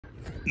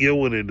Yo,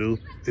 what it do?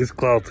 It's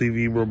Cloud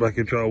TV, bro. Back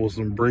at y'all with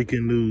some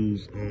breaking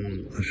news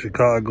on a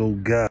Chicago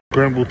guy.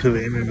 Scrambled to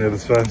the internet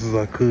as fast as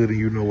I could, and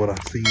you know what I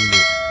seen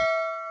it.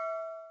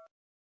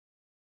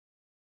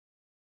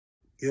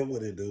 Yo,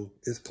 what it do?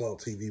 It's Cloud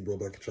TV, bro.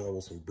 Back at y'all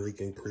with some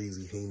breaking,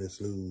 crazy, heinous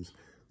news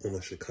on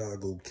a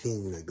Chicago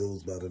king that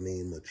goes by the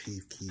name of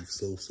Chief Keef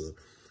Sosa.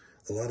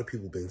 A lot of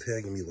people been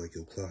tagging me like,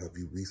 yo, Cloud, have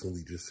you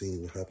recently just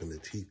seen what happened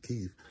to Chief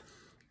Keef?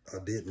 I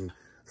didn't.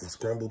 I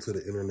scrambled to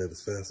the internet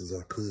as fast as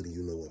I could, and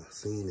you know what I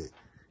seen it.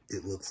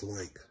 It looks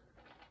like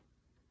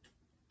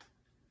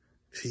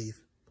Chief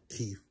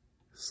Keef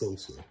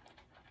Sosa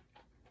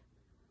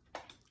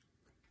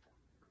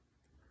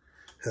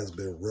has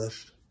been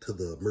rushed to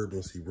the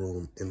emergency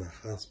room in the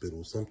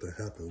hospital. Something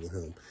happened with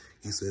him.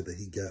 He said that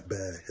he got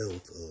bad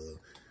health,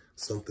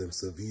 something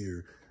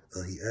severe.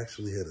 He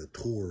actually had a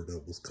tour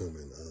that was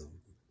coming.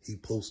 He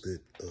posted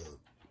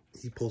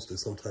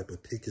some type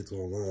of tickets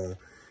online,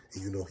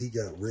 and you know he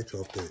got rich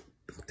off that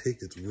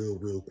tickets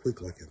real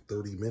quick, like in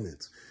 30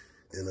 minutes.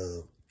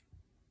 And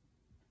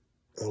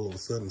all of a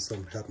sudden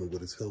something happened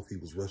with his health. He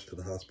was rushed to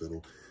the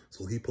hospital.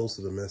 So he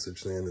posted a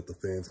message saying that the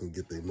fans can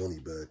get their money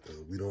back.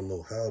 We don't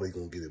know how they're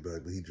going to get it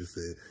back, but he just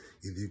said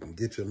either you can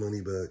get your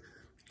money back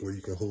or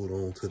you can hold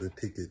on to the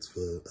tickets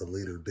for a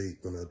later date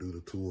when I do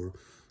the tour.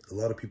 A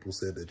lot of people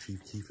said that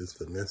Chief Keef is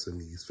finessing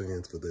these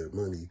fans for their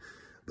money.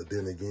 But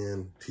then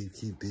again, Chief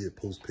Keef did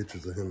post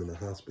pictures of him in the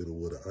hospital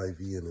with an IV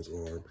in his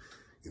arm.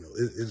 You know,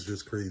 it's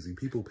just crazy.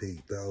 People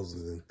paid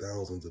thousands and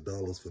thousands of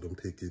dollars for them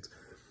tickets.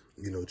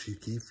 You know,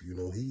 Chief Keef, you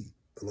know,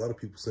 a lot of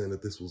people saying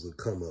that this was a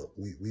come up.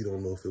 We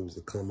don't know if it was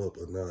a come up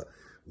or not.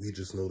 We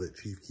just know that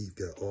Chief Keef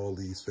got all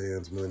these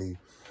fans money,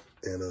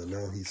 and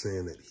now he's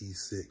saying that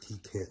he's sick. He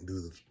can't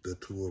do the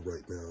tour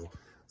right now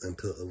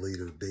until a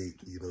later date.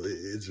 You know,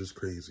 it's just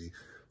crazy.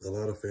 A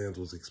lot of fans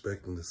was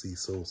expecting to see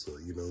Sosa.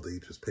 You know, they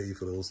just paid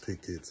for those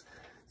tickets.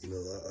 You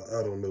know,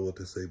 I don't know what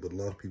to say, but a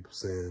lot of people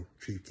saying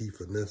Chief Keef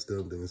finessed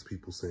them. Then there's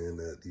people saying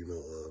that, you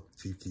know,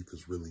 Chief Keef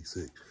is really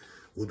sick.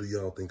 What do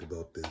y'all think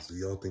about this? Do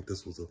y'all think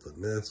this was a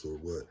finesse or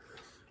what?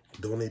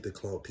 Donate to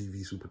Cloud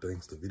TV. Super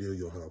thanks to video.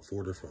 You'll have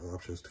 4 different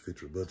options to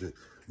fit your budget.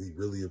 We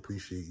really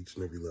appreciate each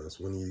and every last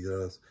one of you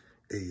guys.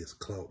 Hey, it's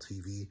Cloud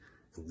TV,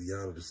 and we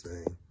out of this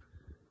thing.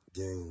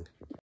 Gang.